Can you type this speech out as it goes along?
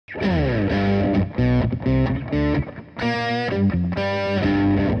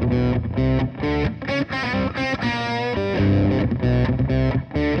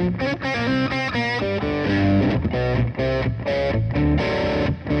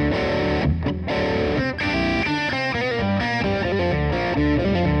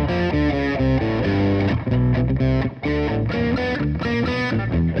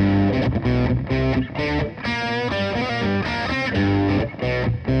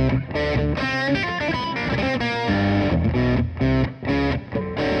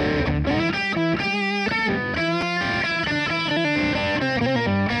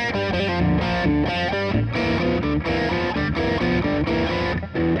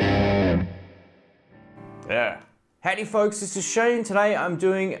there. Howdy folks, this is Shane. Today I'm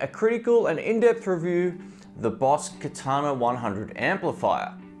doing a critical and in-depth review of the Boss Katana 100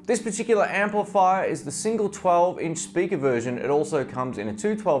 amplifier. This particular amplifier is the single 12-inch speaker version. It also comes in a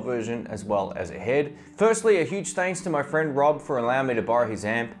 212 version as well as a head. Firstly, a huge thanks to my friend Rob for allowing me to borrow his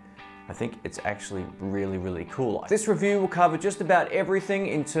amp. I think it's actually really cool. This review will cover just about everything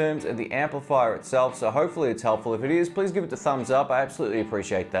in terms of the amplifier itself, so hopefully it's helpful. If it is, please give it a thumbs up. I absolutely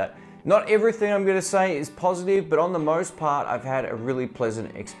appreciate that. Not everything I'm going to say is positive, but on the most part, I've had a really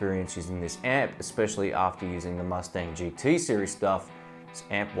pleasant experience using this amp, especially after using the Mustang GT series stuff. This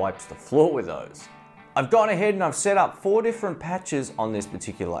amp wipes the floor with those. I've gone ahead and I've set up 4 different patches on this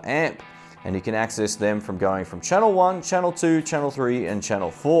particular amp, and you can access them from going from channel 1, channel 2, channel 3, and channel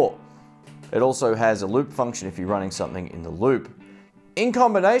 4. It also has a loop function if you're running something in the loop. In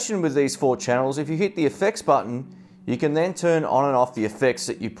combination with these 4 channels, if you hit the effects button, you can then turn on and off the effects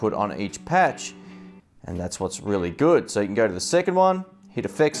that you put on each patch. And that's what's really good. So you can go to the second one, hit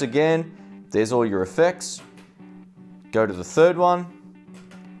effects again, there's all your effects. Go to the third one,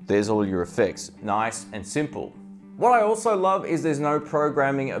 there's all your effects. Nice and simple. What I also love is there's no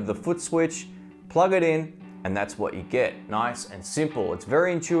programming of the foot switch. Plug it in and that's what you get. Nice and simple. It's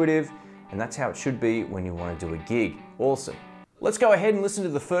very intuitive and that's how it should be when you want to do a gig. Awesome. Let's go ahead and listen to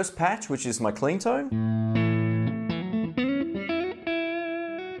the first patch, which is my clean tone.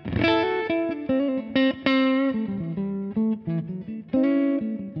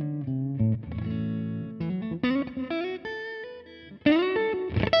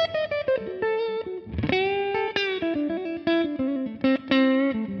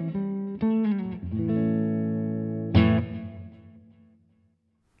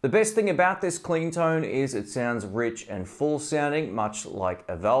 The best thing about this clean tone is it sounds rich and full sounding, much like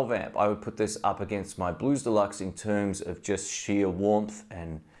a valve amp. I would put this up against my Blues Deluxe in terms of just sheer warmth,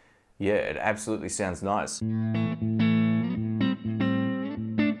 and yeah, it absolutely sounds nice.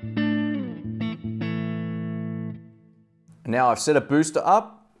 Now I've set a booster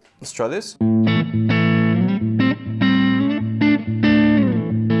up. Let's try this.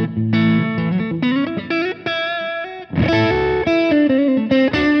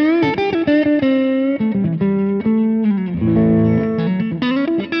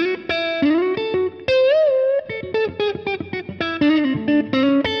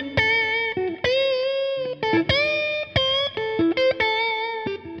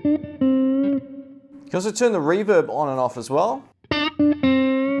 You can also turn the reverb on and off as well.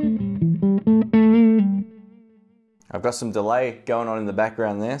 I've got some delay going on in the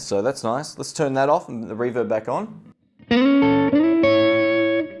background there, so that's nice. Let's turn that off and the reverb back on.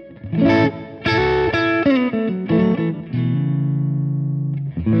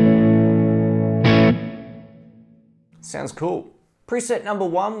 Sounds cool. Preset number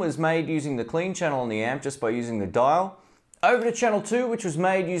 1 was made using the clean channel on the amp just by using the dial. Over to channel 2, which was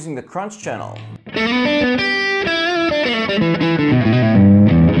made using the crunch channel.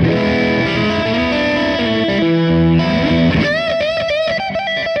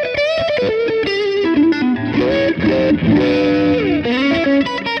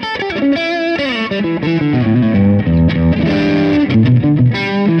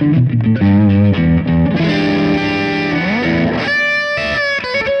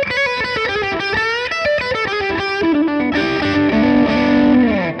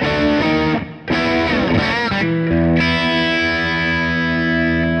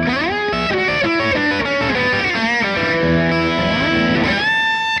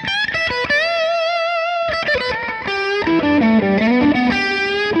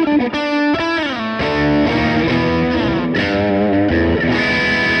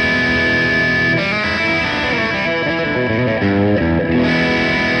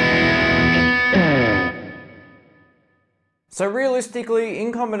 So realistically,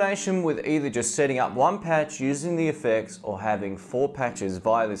 in combination with either just setting up one patch using the effects or having 4 patches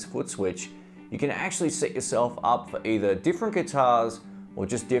via this foot switch, you can actually set yourself up for either different guitars or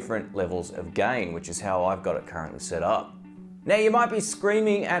just different levels of gain, which is how I've got it currently set up. Now you might be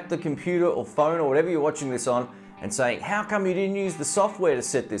screaming at the computer or phone or whatever you're watching this on and saying, how come you didn't use the software to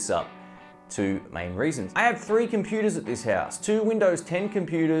set this up? 2 main reasons. I have 3 computers at this house, 2 Windows 10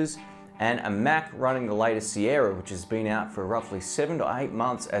 computers and a Mac running the latest Sierra, which has been out for roughly 7 to 8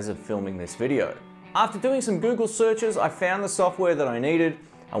 months as of filming this video. After doing some Google searches, I found the software that I needed.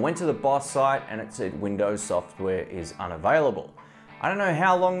 I went to the Boss site and it said Windows software is unavailable. I don't know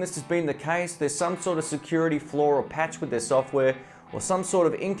how long this has been the case. There's some sort of security flaw or patch with their software, or some sort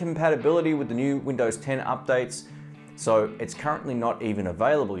of incompatibility with the new Windows 10 updates. So it's currently not even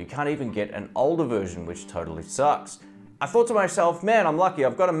available. You can't even get an older version, which totally sucks. I thought to myself, man, I'm lucky,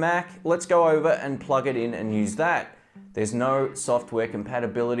 I've got a Mac, let's go over and plug it in and use that. There's no software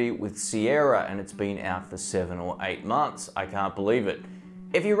compatibility with Sierra and it's been out for 7 or 8 months. I can't believe it.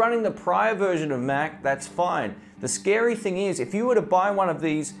 If you're running the prior version of Mac, that's fine. The scary thing is, if you were to buy one of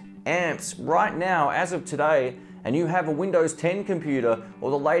these amps right now, as of today, and you have a Windows 10 computer or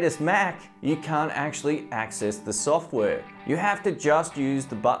the latest Mac, you can't actually access the software. You have to just use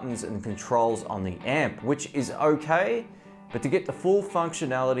the buttons and controls on the amp, which is okay, but to get the full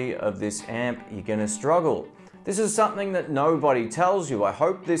functionality of this amp, you're gonna struggle. This is something that nobody tells you. I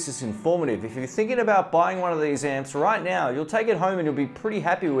hope this is informative. If you're thinking about buying one of these amps right now, you'll take it home and you'll be pretty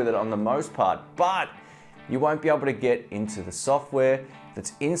happy with it on the most part, but you won't be able to get into the software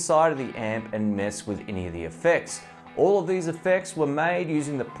that's inside of the amp and mess with any of the effects. All of these effects were made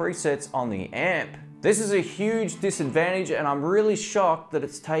using the presets on the amp. This is a huge disadvantage and I'm really shocked that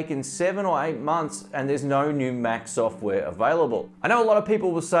it's taken 7 or 8 months and there's no new Mac software available. I know a lot of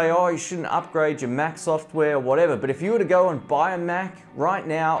people will say, oh, you shouldn't upgrade your Mac software or whatever, but if you were to go and buy a Mac right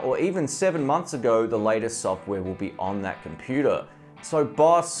now or even 7 months ago, the latest software will be on that computer. So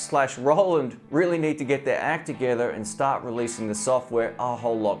Boss/Roland really need to get their act together and start releasing the software a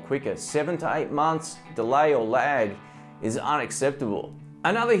whole lot quicker. 7 to 8 months delay or lag is unacceptable.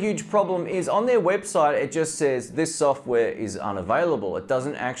 Another huge problem is on their website, it just says this software is unavailable. It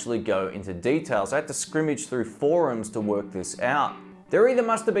doesn't actually go into details. I had to scrimmage through forums to work this out. There either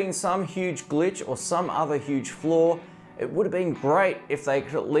must have been some huge glitch or some other huge flaw. It would have been great if they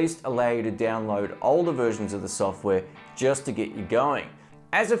could at least allow you to download older versions of the software just to get you going.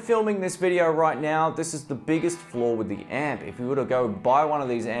 As of filming this video right now, this is the biggest flaw with the amp. If you were to go buy one of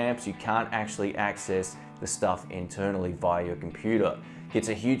these amps, you can't actually access the stuff internally via your computer. Gets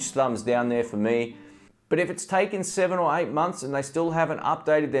a huge thumbs down there for me. But if it's taken 7 or 8 months and they still haven't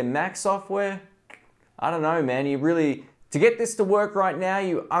updated their Mac software, I don't know, man. To get this to work right now,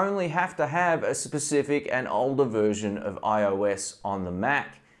 you only have to have a specific and older version of iOS on the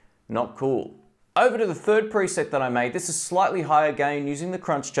Mac. Not cool. Over to the third preset that I made. This is slightly higher gain using the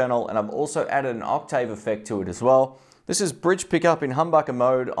crunch channel, and I've also added an octave effect to it as well. This is bridge pickup in humbucker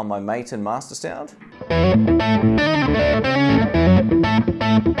mode on my Mate and Master Sound.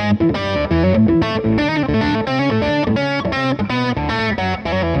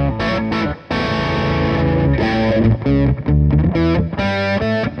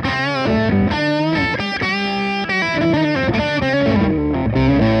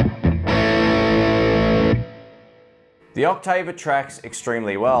 The octave attracts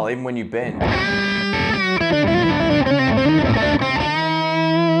extremely well, even when you bend.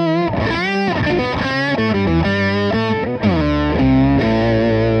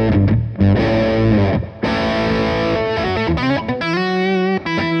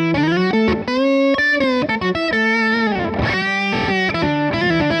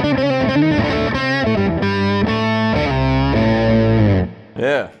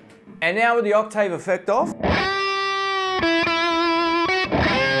 Yeah. And now with the octave effect off,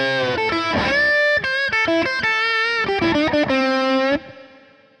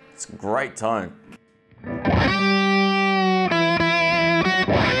 it's a great tone.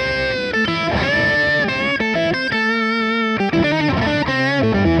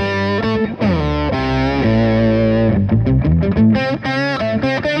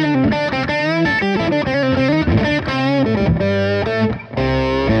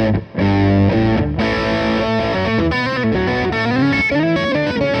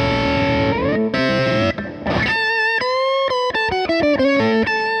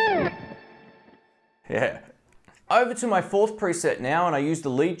 Yeah. Over to my fourth preset now, and I use the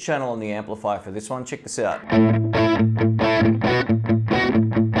lead channel on the amplifier for this one. Check this out.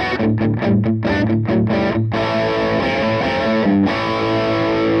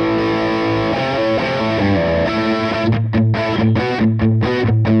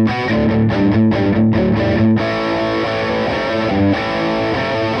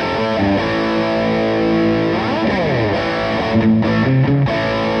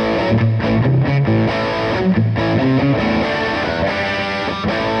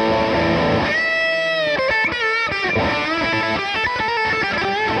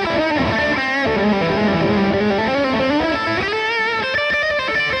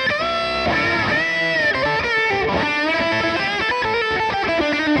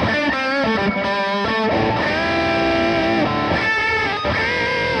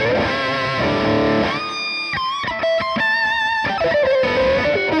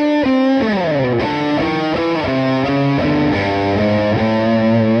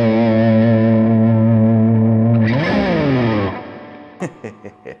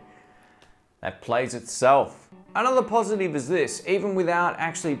 That plays itself. Another positive is this: even without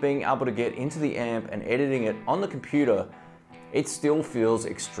actually being able to get into the amp and editing it on the computer, it still feels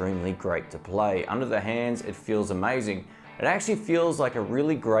extremely great to play. Under the hands, it feels amazing. It actually feels like a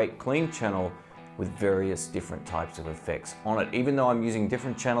really great clean channel with various different types of effects on it. Even though I'm using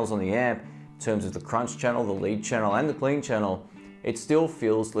different channels on the amp, in terms of the crunch channel, the lead channel, and the clean channel, it still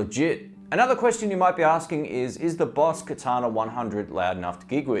feels legit. Another question you might be asking is the Boss Katana 100 loud enough to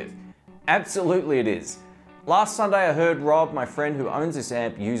gig with? Absolutely it is. Last Sunday I heard Rob, my friend who owns this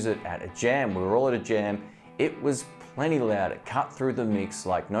amp, use it at a jam. We were all at a jam. It was plenty loud. It cut through the mix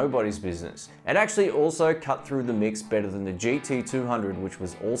like nobody's business. It actually also cut through the mix better than the GT200, which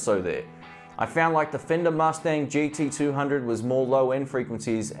was also there. I found like the Fender Mustang GT200 was more low-end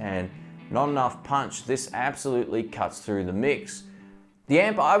frequencies and not enough punch. This absolutely cuts through the mix. The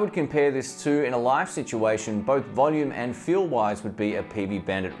amp I would compare this to in a live situation, both volume and feel-wise, would be a PV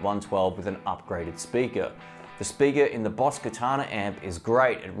Bandit 112 with an upgraded speaker. The speaker in the Boss Katana amp is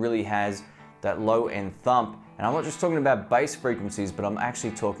great. It really has that low-end thump. And I'm not just talking about bass frequencies, but I'm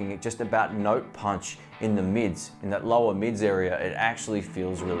actually talking just about note punch in the mids. In that lower mids area, it actually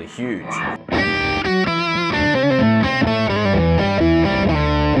feels really huge.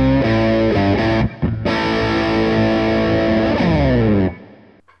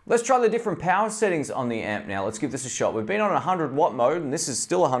 Let's try the different power settings on the amp now. Let's give this a shot. We've been on 100 watt mode, and this is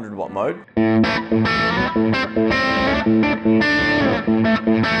still 100 watt mode.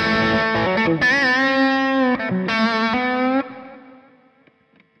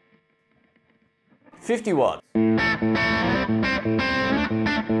 $50 watts.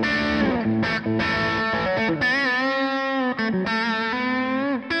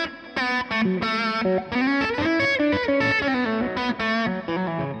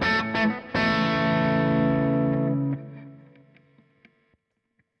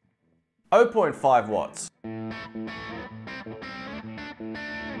 .5 watts.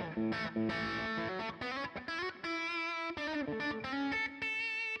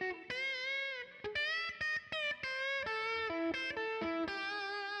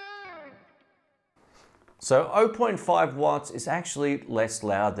 So 0.5 watts is actually less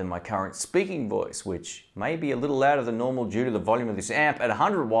loud than my current speaking voice, which may be a little louder than normal due to the volume of this amp at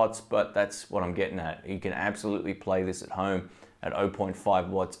 100 watts, but that's what I'm getting at. You can absolutely play this at home at 0.5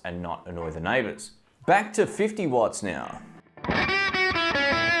 watts and not annoy the neighbors. Back to 50 watts now.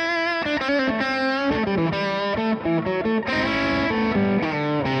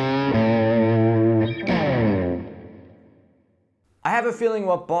 I have a feeling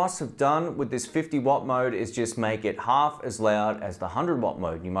what Boss have done with this 50 watt mode is just make it half as loud as the 100 watt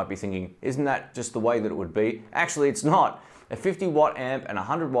mode. You might be thinking, isn't that just the way that it would be? Actually, it's not. A 50 watt amp and a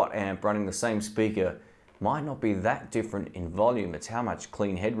 100 watt amp running the same speaker might not be that different in volume. It's how much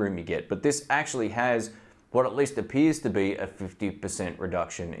clean headroom you get. But this actually has what at least appears to be a 50%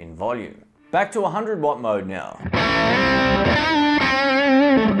 reduction in volume. Back to 100 watt mode now.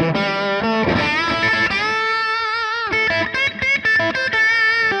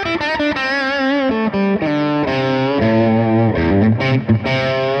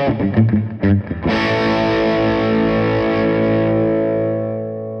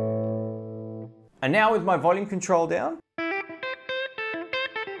 And now with my volume control down.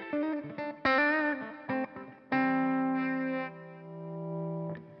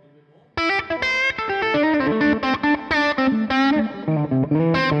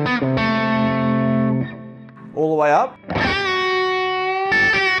 All the way up.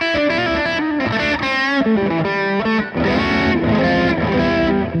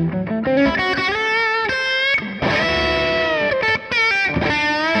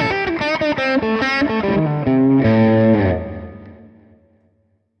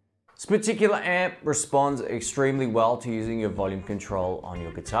 This particular amp responds extremely well to using your volume control on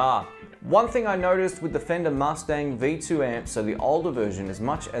your guitar. One thing I noticed with the Fender Mustang V2 amp, so the older version, as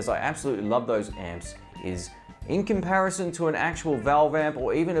much as I absolutely love those amps, is in comparison to an actual valve amp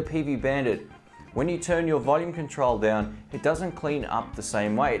or even a PV Bandit, when you turn your volume control down, it doesn't clean up the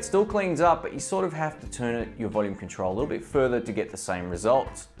same way. It still cleans up, but you sort of have to turn your volume control a little bit further to get the same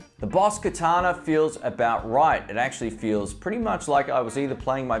results. The Boss Katana feels about right. It actually feels pretty much like I was either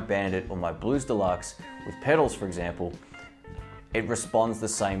playing my Bandit or my Blues Deluxe with pedals, for example. It responds the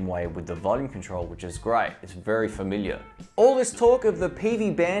same way with the volume control, which is great. It's very familiar. All this talk of the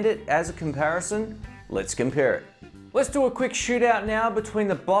PV Bandit as a comparison, let's compare it. Let's do a quick shootout now between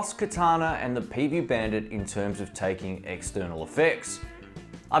the Boss Katana and the PV Bandit in terms of taking external effects.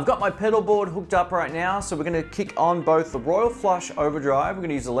 I've got my pedal board hooked up right now, so we're going to kick on both the Royal Flush Overdrive, we're going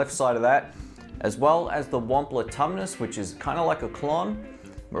to use the left side of that, as well as the Wampler Tumnus, which is kind of like a clone.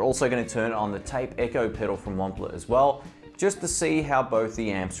 We're also going to turn on the tape echo pedal from Wampler as well, just to see how both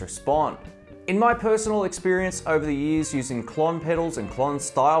the amps respond. In my personal experience over the years using Klon pedals and Klon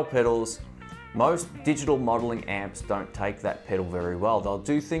style pedals, most digital modeling amps don't take that pedal very well. They'll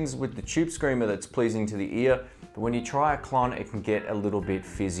do things with the tube screamer that's pleasing to the ear, but when you try a Klon, it can get a little bit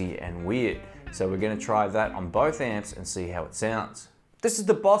fizzy and weird. So we're going to try that on both amps and see how it sounds. This is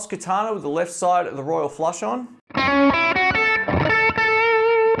the Boss Katana with the left side of the Royal Flush on.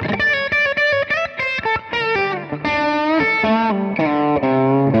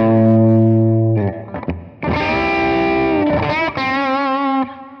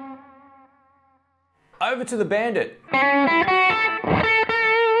 Over to the Bandit.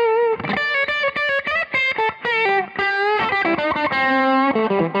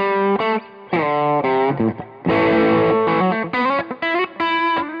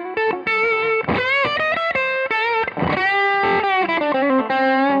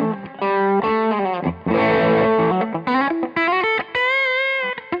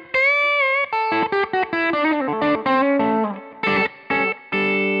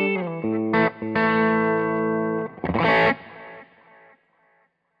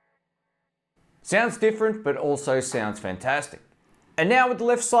 Sounds different, but also sounds fantastic. And now with the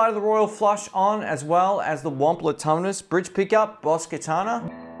left side of the Royal Flush on, as well as the Wampler toneless bridge pickup, Boss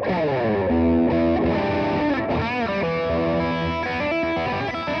Katana.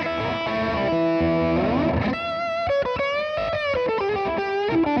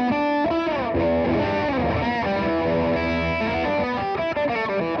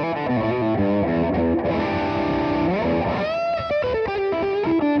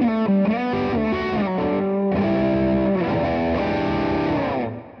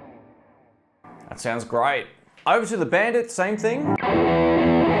 That sounds great. Over to the Bandit, same thing.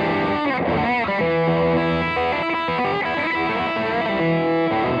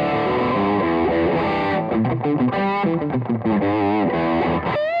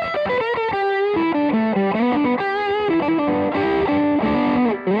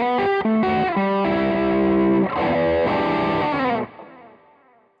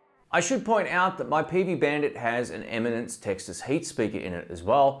 I should point out that my PV Bandit has an Eminence Texas heat speaker in it as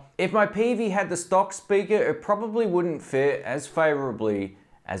well. If my PV had the stock speaker, it probably wouldn't fare as favorably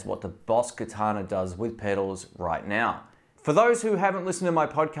as what the Boss Katana does with pedals right now. For those who haven't listened to my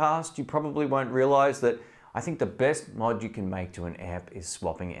podcast, you probably won't realize that I think the best mod you can make to an amp is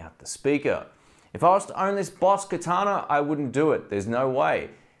swapping out the speaker. If I was to own this Boss Katana, I wouldn't do it. There's no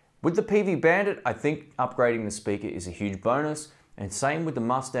way. With the PV Bandit, I think upgrading the speaker is a huge bonus. And same with the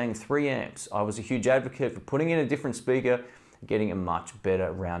Mustang 3 amps. I was a huge advocate for putting in a different speaker and getting a much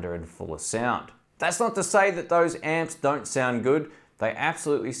better, rounder and fuller sound. That's not to say that those amps don't sound good. They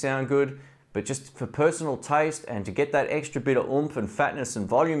absolutely sound good, but just for personal taste and to get that extra bit of oomph and fatness and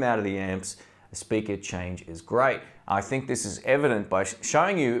volume out of the amps, a speaker change is great. I think this is evident by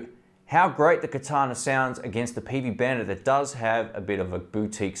showing you how great the Katana sounds against the PV Bandit that does have a bit of a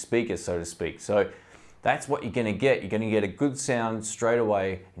boutique speaker, so to speak. So that's what you're going to get. You're going to get a good sound straight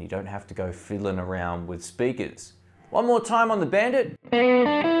away and you don't have to go fiddling around with speakers. One more time on the Bandit.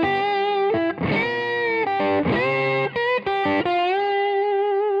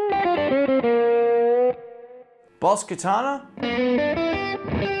 Boss Katana.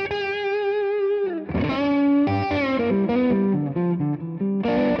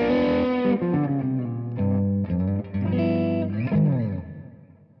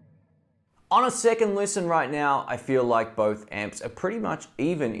 On a second listen right now, I feel like both amps are pretty much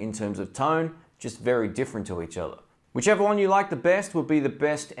even in terms of tone, just very different to each other. Whichever one you like the best will be the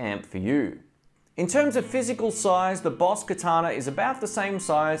best amp for you. In terms of physical size, the Boss Katana is about the same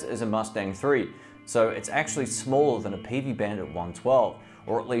size as a Mustang 3, so it's actually smaller than a PV Bandit 112,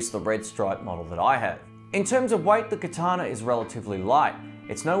 or at least the red stripe model that I have. In terms of weight, the Katana is relatively light.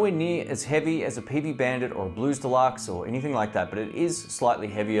 It's nowhere near as heavy as a PV Bandit or a Blues Deluxe or anything like that, but it is slightly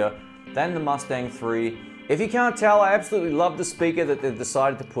heavier than the Mustang 3. If you can't tell, I absolutely love the speaker that they've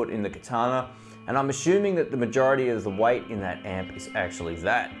decided to put in the Katana, and I'm assuming that the majority of the weight in that amp is actually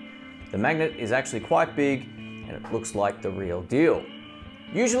that. The magnet is actually quite big, and it looks like the real deal.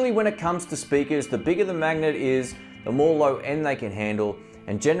 Usually when it comes to speakers, the bigger the magnet is, the more low end they can handle,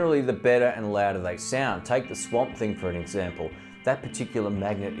 and generally the better and louder they sound. Take the Swamp Thing for an example. That particular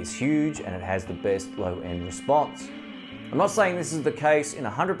magnet is huge, and it has the best low end response. I'm not saying this is the case in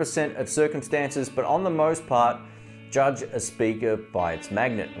 100% of circumstances, but on the most part, judge a speaker by its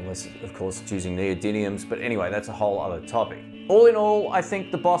magnet, unless of course it's using neodymiums, but anyway, that's a whole other topic. All in all, I think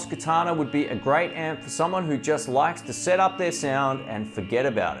the Boss Katana would be a great amp for someone who just likes to set up their sound and forget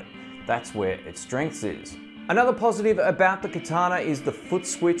about it. That's where its strength is. Another positive about the Katana is the foot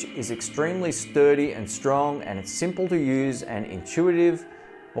switch is extremely sturdy and strong, and it's simple to use and intuitive.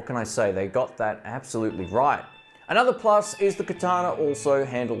 What can I say? They got that absolutely right. Another plus is the Katana also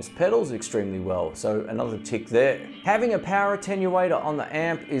handles pedals extremely well, so another tick there. Having a power attenuator on the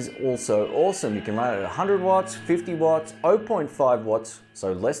amp is also awesome. You can run it at 100 watts, 50 watts, 0.5 watts,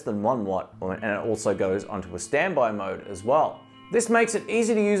 so less than 1 watt, and it also goes onto a standby mode as well. This makes it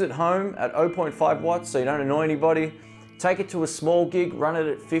easy to use at home at 0.5 watts so you don't annoy anybody. Take it to a small gig, run it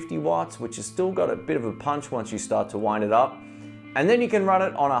at 50 watts, which has still got a bit of a punch once you start to wind it up. And then you can run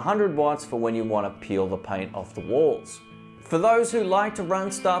it on 100 watts for when you want to peel the paint off the walls. For those who like to run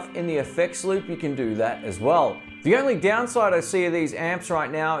stuff in the effects loop, you can do that as well. The only downside I see of these amps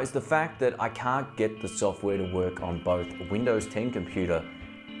right now is the fact that I can't get the software to work on both a Windows 10 computer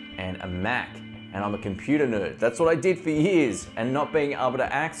and a Mac. And I'm a computer nerd. That's what I did for years, and not being able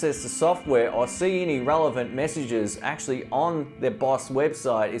to access the software or see any relevant messages actually on their Boss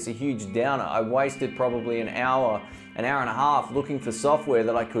website is a huge downer. I wasted probably an hour and a half looking for software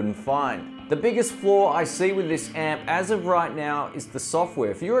that I couldn't find. The biggest flaw I see with this amp as of right now is the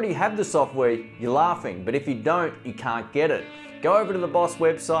software. If you already have the software, you're laughing, but if you don't, you can't get it. Go over to the Boss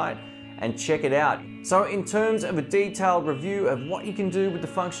website and check it out. So in terms of a detailed review of what you can do with the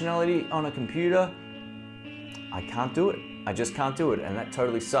functionality on a computer, I can't do it. I just can't do it, and that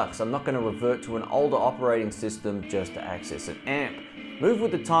totally sucks. I'm not gonna revert to an older operating system just to access an amp. Move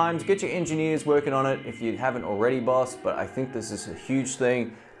with the times, get your engineers working on it if you haven't already, boss, but I think this is a huge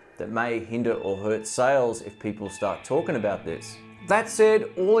thing that may hinder or hurt sales if people start talking about this. That said,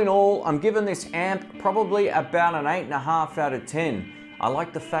 all in all, I'm giving this amp probably about an 8.5 out of 10. I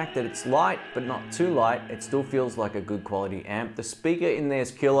like the fact that it's light, but not too light. It still feels like a good quality amp. The speaker in there is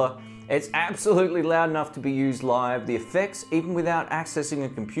killer. It's absolutely loud enough to be used live. The effects, even without accessing a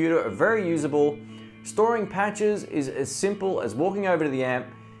computer, are very usable. Storing patches is as simple as walking over to the amp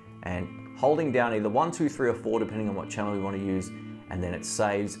and holding down either 1, 2, 3, or 4, depending on what channel you want to use, and then it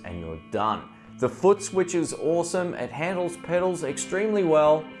saves and you're done. The foot switch is awesome. It handles pedals extremely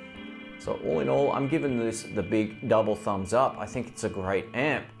well. So all in all, I'm giving this the big double thumbs up. I think it's a great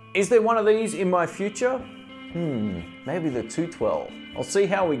amp. Is there one of these in my future? Maybe the 212. I'll see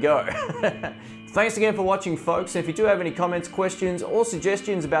how we go. Thanks again for watching, folks. If you do have any comments, questions, or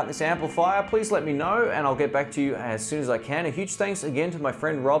suggestions about this amplifier, please let me know and I'll get back to you as soon as I can. A huge thanks again to my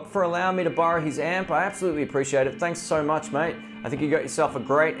friend Rob for allowing me to borrow his amp. I absolutely appreciate it. Thanks so much, mate. I think you got yourself a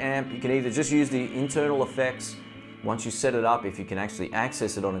great amp. You can either just use the internal effects once you set it up, if you can actually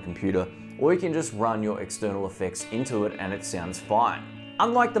access it on a computer, or you can just run your external effects into it and it sounds fine.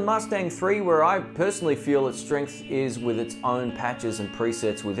 Unlike the Mustang 3, where I personally feel its strength is with its own patches and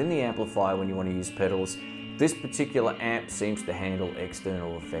presets within the amplifier when you want to use pedals, this particular amp seems to handle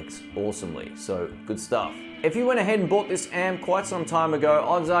external effects awesomely, so good stuff. If you went ahead and bought this amp quite some time ago,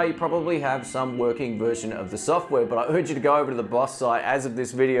 odds are you probably have some working version of the software, but I urge you to go over to the Boss site as of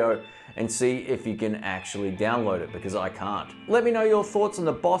this video and see if you can actually download it, because I can't. Let me know your thoughts on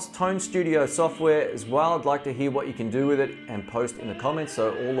the Boss Tone Studio software as well. I'd like to hear what you can do with it and post in the comments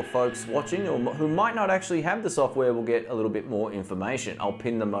so all the folks watching or who might not actually have the software will get a little bit more information. I'll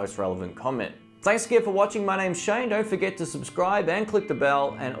pin the most relevant comment. Thanks again for watching. My name's Shane. Don't forget to subscribe and click the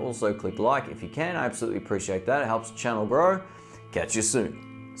bell, and also click like if you can. I absolutely appreciate that. It helps the channel grow. Catch you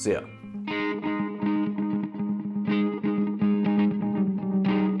soon. See ya.